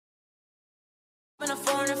I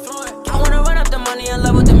wanna run up the money in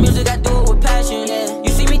love with the music, I do it with passion. Yeah. You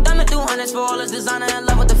see me thumbing through hundreds for all this designer in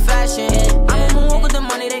love with the fashion. Yeah. I'm a moonwalk with the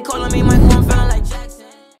money, they calling me Michael, I'm feeling like Jackson.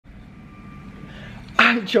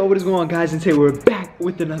 Alright y'all, what is going on guys, and today we're back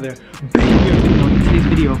with another video. In today's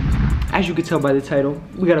video, as you can tell by the title,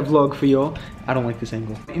 we got a vlog for y'all. I don't like this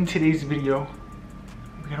angle. In today's video,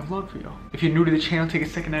 we got a vlog for y'all. If you're new to the channel, take a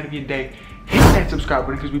second out of your day, hit that subscribe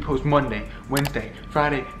button because we post Monday, Wednesday,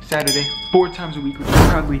 Friday, Saturday, 4 times a week, which is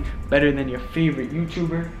probably better than your favorite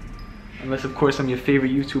YouTuber. Unless, of course, I'm your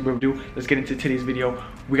favorite YouTuber. Let's get into today's video.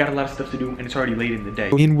 We got a lot of stuff to do, and it's already late in the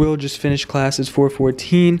day. Me and Will just finished class. It's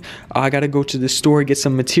 4:14. I gotta go to the store, get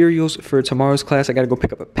some materials for tomorrow's class. I gotta go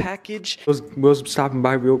pick up a package. Will's stopping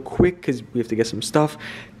by real quick because we have to get some stuff.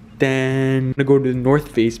 Then I'm gonna go to the North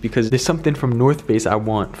Face because there's something from North Face I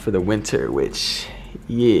want for the winter, which,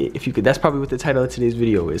 yeah, if you could, that's probably what the title of today's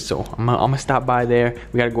video is. So I'm gonna stop by there.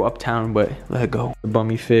 We gotta go uptown, but let it go. The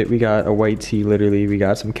bummy fit, we got a white tee literally, we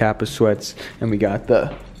got some Kappa sweats, and we got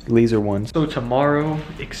the laser ones. So tomorrow,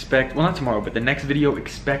 expect, well not tomorrow, but the next video,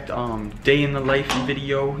 expect day in the life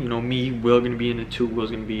video. You know, me, Will gonna be in it too. Will's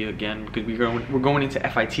gonna be again because we're going into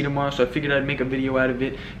FIT tomorrow, so I figured I'd make a video out of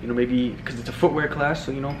it. You know, maybe because it's a footwear class,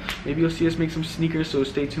 so you know, maybe you'll see us make some sneakers, so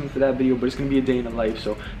stay tuned for that video. But it's gonna be a day in the life,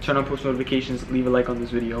 so turn on post notifications, leave a like on this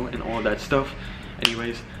video, and all that stuff.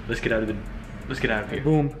 Anyways, let's get out of here.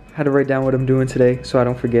 Boom, had to write down what I'm doing today so I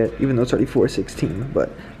don't forget, even though it's already 4:16, but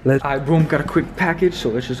let's. Alright, boom, got a quick package, so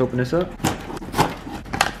let's just open this up.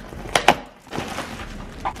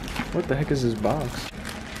 What the heck is this box?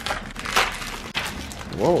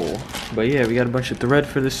 Whoa, but yeah, we got a bunch of thread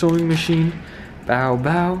for the sewing machine. Bow,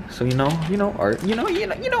 bow, so you know, art, you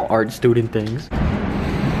know art student things.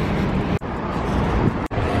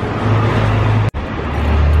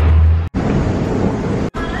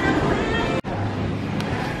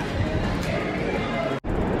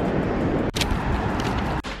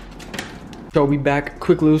 So we back,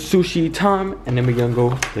 quick little sushi time, and then we're gonna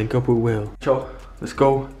go link up with Will. So let's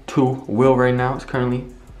go to Will right now. It's currently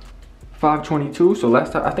 5:22. So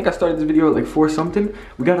last time, I think I started this video at like 4 something.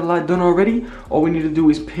 We got a lot done already. All we need to do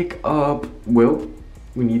is pick up Will.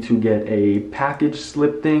 We need to get a package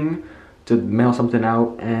slip thing to mail something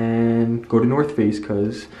out and go to North Face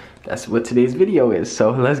because that's what today's video is.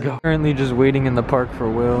 So let's go. Currently just waiting in the park for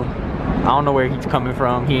Will. I don't know where he's coming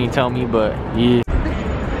from. He ain't tell me, but yeah.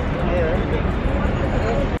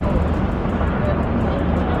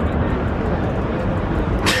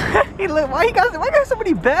 Why got so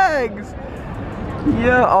many bags?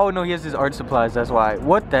 Yeah, oh no, he has his art supplies, that's why.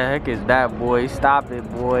 What the heck is that, boy? Stop it,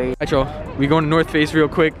 boy. Alright, y'all, we going to North Face real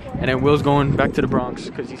quick, and then Will's going back to the Bronx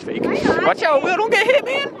because he's fake. Watch out, Will, don't get hit,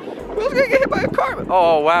 man. Will's gonna get hit by a car.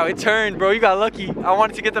 Oh wow, it turned, bro. You got lucky. I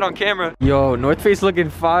wanted to get that on camera. Yo, North Face looking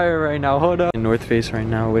fire right now. Hold up. In North Face right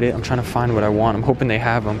now with it. I'm trying to find what I want. I'm hoping they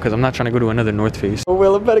have them because I'm not trying to go to another North Face. Oh,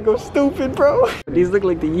 Will, I better go stupid, bro. These look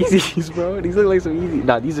like the Yeezys, bro. These look like some Yeezys.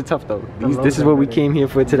 Nah, these are tough though. This is what we came here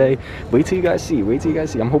for today. Wait till you guys see. Wait till you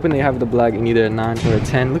guys see. I'm hoping they have the black in either a 9 or a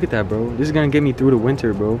 10. Look at that, bro. This is gonna get me through the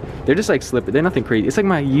winter, bro. They're just like slippery. They're nothing crazy. It's like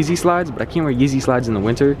my Yeezy slides, but I can't wear Yeezy slides in the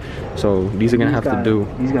winter. So these are gonna have to do.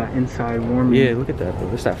 He's got inside warming. Yeah, look at that, bro.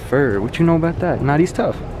 What's that fur? What you know about that? Nah, he's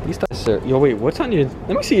tough. He's tough. Sir. Yo, wait, what's on your...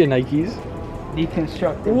 Let me see your Nikes.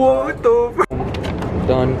 Deconstructed. What the...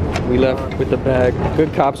 Done. We left with the bag.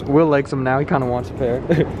 Good cops. Will likes them now. He kind of wants a pair.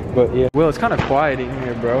 But yeah. Will, it's kind of quiet in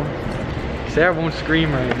here, bro. Sarah won't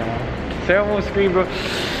scream right now. Sarah won't scream, bro.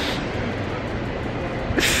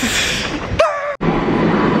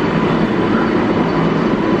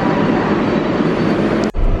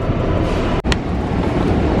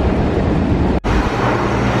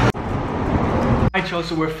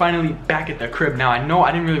 So we're finally back at the crib now. I know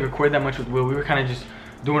I didn't really record that much with Will. We were kind of just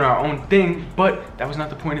doing our own thing, but that was not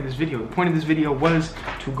the point of this video. The point of this video was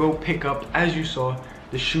to go pick up, as you saw,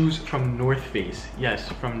 the shoes from North Face. Yes,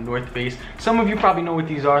 from North Face. Some of you probably know what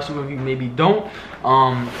these are, some of you maybe don't.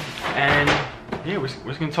 And yeah, we're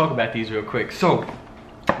just gonna talk about these real quick. So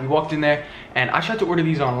we walked in there and I tried to order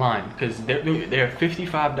these online because they're a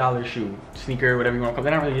 $55 shoe, sneaker, whatever you want to call it.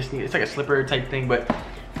 They're not really a sneaker, it's like a slipper type thing, but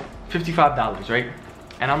 $55, right?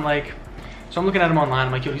 And I'm like, so I'm looking at them online,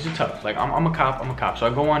 I'm like, yo, these are tough. Like, I'm a cop. So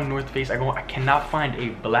I go on North Face, I cannot find a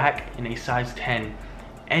black in a size 10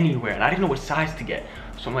 anywhere. And I didn't know what size to get.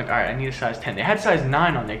 So I'm like, all right, I need a size 10. They had size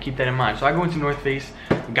 9 on there, keep that in mind. So I go into North Face,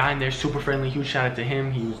 the guy in there, super friendly, huge shout out to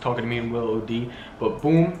him. He was talking to me and Will OD. But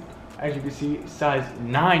boom, As you can see, size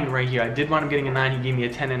 9 right here. I did wind up getting a 9. He gave me a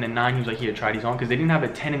 10 and a 9. He was like, here, try these on, because they didn't have a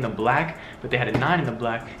 10 in the black, but they had a 9 in the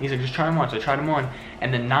black. And he's like, just try them on. So I tried them on,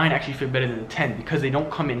 and the 9 actually fit better than the 10 because they don't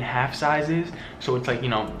come in half sizes. So it's like, you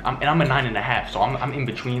know, I'm a 9.5, so I'm in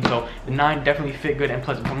between. So the 9 definitely fit good, and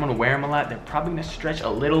plus if I'm gonna wear them a lot, they're probably gonna stretch a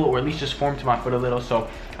little, or at least just form to my foot a little. So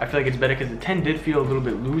I feel like it's better because the 10 did feel a little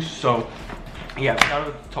bit loose. So yeah,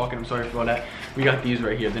 without talking, I'm sorry for all that. We got these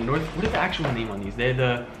right here. The North, what is the actual name on these? They're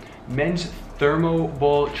the Men's Thermo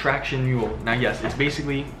Ball Traction Mule. Now yes, it's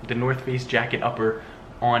basically the North Face jacket upper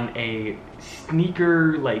on a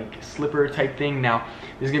sneaker like slipper type thing. Now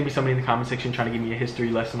there's gonna be somebody in the comment section trying to give me a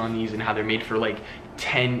history lesson on these and how they're made for like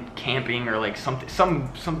tent camping or like something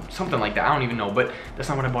like that. I don't even know, but that's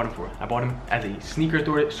not what I bought them for. I bought them as a sneaker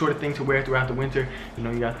sort of thing to wear throughout the winter. You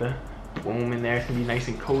know, you got the boom in there, it's gonna be nice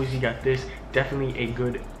and cozy. You got this, definitely a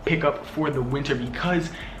good pickup for the winter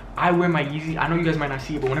because I wear my Yeezy. I know you guys might not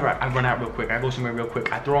see it, but whenever I run out real quick, I go somewhere real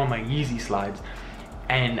quick, I throw on my Yeezy slides,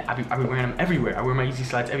 and I be wearing them everywhere. I wear my Yeezy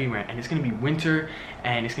slides everywhere, and it's gonna be winter,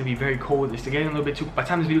 and it's gonna be very cold. It's getting a little bit too. By the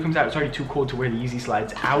time this video comes out, it's already too cold to wear the Yeezy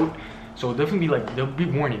slides out. So they'll definitely be like, they'll be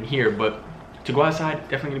worn in here, but to go outside,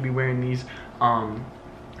 definitely gonna be wearing these.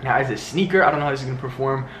 Now as a sneaker, I don't know how this is gonna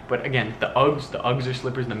perform, but again, the Uggs are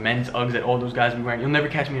slippers, the men's Uggs that all those guys be wearing. You'll never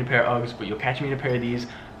catch me in a pair of Uggs, but you'll catch me in a pair of these.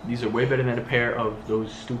 These are way better than a pair of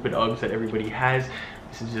those stupid Uggs that everybody has.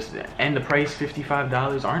 This is just, and the price,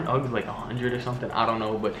 $55. Aren't Uggs like 100 or something? I don't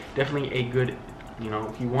know, but definitely a good, you know,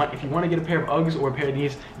 if you want to get a pair of Uggs or a pair of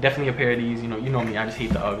these, definitely a pair of these. You know me, I just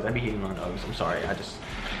hate the Uggs. I be hating on Uggs. I'm sorry. It's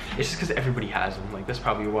just because everybody has them. Like, that's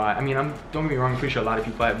probably why. I mean, don't get me wrong, I'm pretty sure a lot of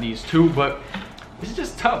people have these too, but this is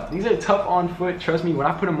just tough. These are tough on foot. Trust me, when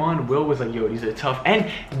I put them on, Will was like, yo, these are tough.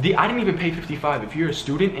 And I didn't even pay $55. If you're a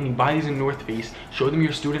student and you buy these in North Face, show them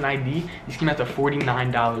your student ID. These came out to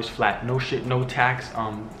 $49 flat. No shit, no tax.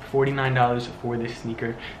 $49 for this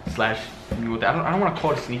sneaker slash mule. I don't want to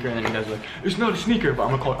call it a sneaker, and then you guys are like, it's not a sneaker, but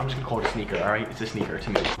I'm just gonna call it a sneaker, all right? It's a sneaker to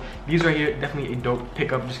me. These right here, definitely a dope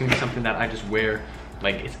pickup. Just gonna be something that I just wear.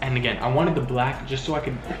 Like, and again, I wanted the black just so I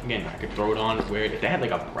could throw it on and wear it. If they had like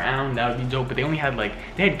a brown, that would be dope, but they only had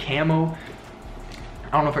they had camo. I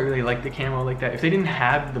don't know if I really like the camo like that. If they didn't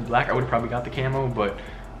have the black, I would have probably got the camo, but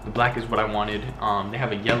the black is what I wanted. They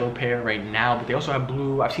have a yellow pair right now, but they also have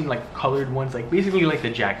blue. I've seen like colored ones, like basically like the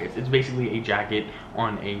jackets. It's basically a jacket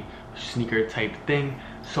on a sneaker type thing.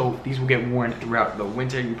 So these will get worn throughout the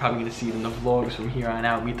winter. You're probably gonna see it in the vlogs from here on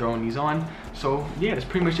out, me throwing these on. So yeah, that's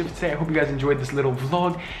pretty much it for today. I hope you guys enjoyed this little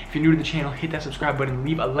vlog. If you're new to the channel, hit that subscribe button,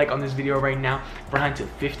 leave a like on this video right now. We're on to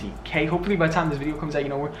 50K. Hopefully by the time this video comes out, you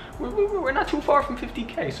know, we're not too far from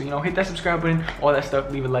 50K. So, you know, hit that subscribe button, all that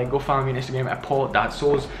stuff, leave a like. Go follow me on Instagram at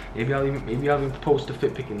paul.souls. Maybe I'll even post a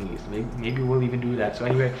fit pick in these. Maybe we'll even do that. So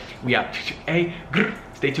anyway, we out. Hey,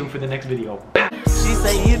 stay tuned for the next video. She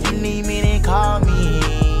say if you need me, then call me,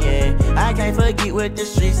 yeah. I can't forget what the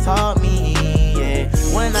streets taught me, yeah.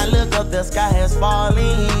 When I look up, the sky has fallen,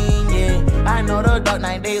 yeah. I know the dark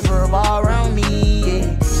night days were all around me,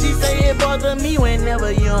 yeah. She say it bothers me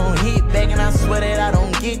whenever you don't hit back, and I swear that I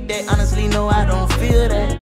don't get that. Honestly, no, I don't feel that.